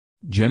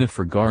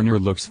Jennifer Garner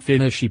looks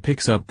fit as she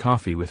picks up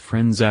coffee with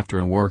friends after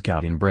a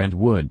workout in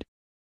Brentwood.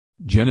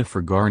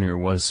 Jennifer Garner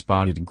was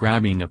spotted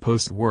grabbing a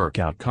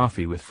post-workout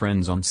coffee with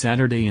friends on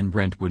Saturday in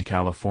Brentwood,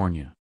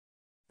 California.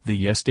 The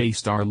Yes Day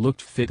star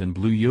looked fit in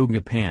blue yoga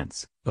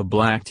pants, a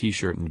black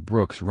t-shirt and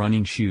Brooks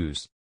running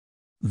shoes.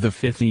 The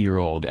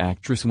 50-year-old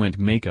actress went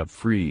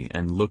makeup-free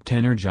and looked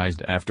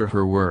energized after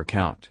her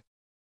workout.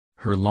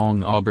 Her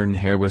long auburn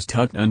hair was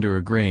tucked under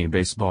a gray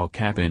baseball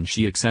cap and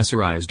she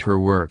accessorized her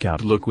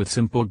workout look with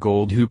simple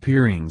gold hoop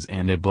earrings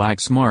and a black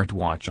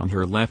smartwatch on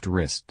her left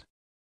wrist.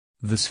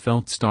 The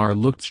svelte star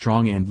looked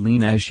strong and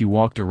lean as she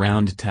walked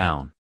around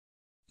town.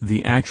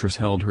 The actress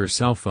held her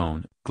cell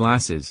phone,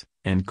 glasses,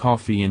 and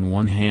coffee in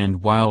one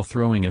hand while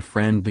throwing a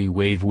friendly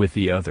wave with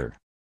the other.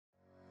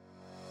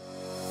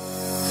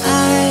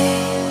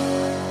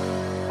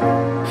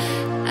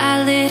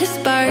 I lit a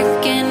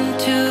spark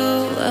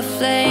into a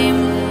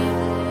flame.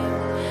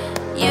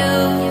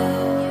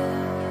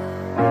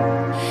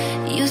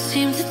 You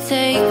seem to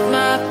take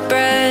my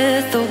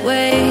breath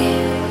away.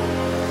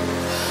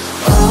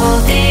 All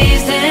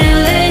these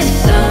endless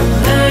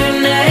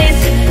summer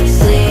nights,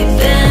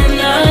 sleeping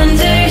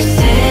under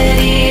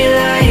city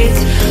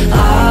lights.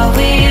 Are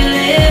we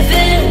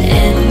living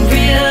in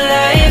real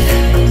life?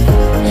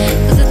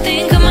 'Cause I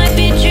think I might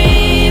be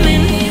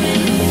dreaming.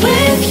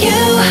 With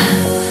you,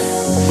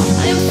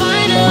 I'm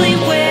finally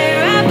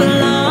where I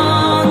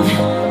belong.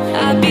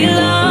 I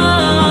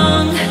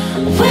belong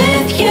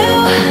with you.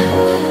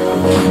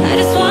 I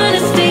just wanna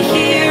stay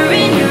here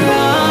in your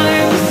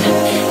arms,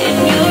 in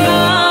your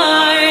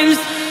arms.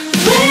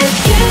 With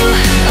you,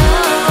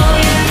 oh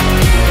yeah,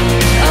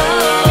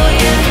 oh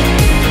yeah,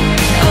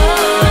 oh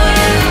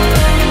yeah.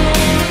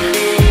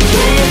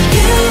 With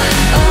you,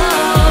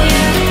 oh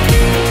yeah,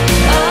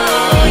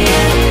 oh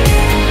yeah,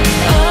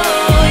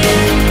 oh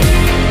yeah.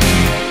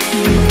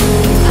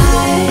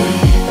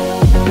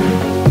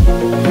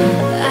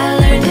 I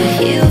learned to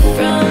heal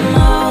from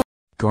all.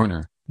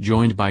 Garner,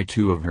 joined by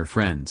two of her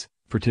friends,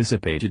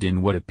 participated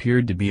in what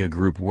appeared to be a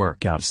group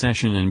workout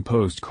session and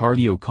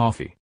post-cardio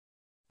coffee.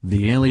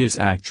 The Alias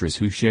actress,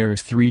 who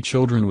shares 3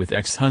 children with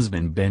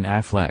ex-husband Ben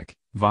Affleck,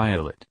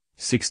 Violet,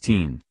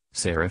 16,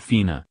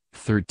 Serafina,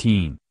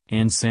 13,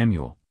 and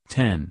Samuel,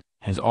 10,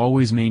 has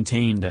always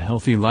maintained a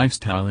healthy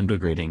lifestyle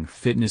integrating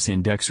fitness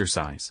and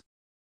exercise.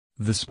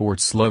 The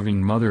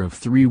sports-loving mother of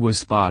 3 was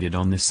spotted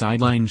on the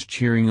sidelines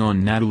cheering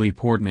on Natalie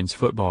Portman's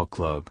football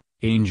club,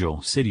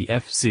 Angel City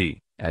FC,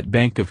 at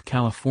Banc of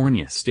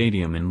California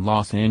Stadium in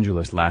Los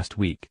Angeles last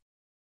week.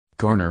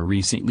 Garner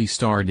recently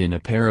starred in a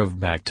pair of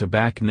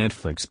back-to-back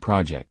Netflix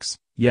projects,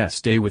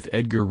 Yes Day with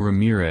Edgar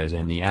Ramirez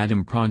and The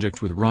Adam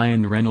Project with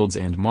Ryan Reynolds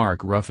and Mark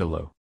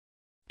Ruffalo.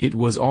 It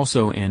was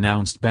also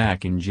announced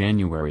back in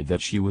January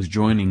that she was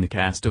joining the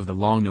cast of the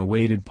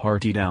long-awaited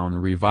Party Down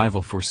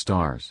revival for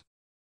Stars.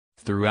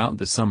 Throughout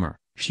the summer,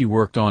 she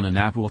worked on an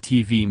Apple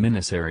TV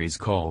miniseries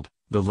called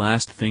The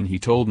Last Thing He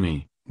Told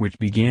Me, which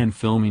began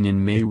filming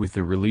in May with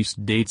the release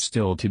date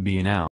still to be announced.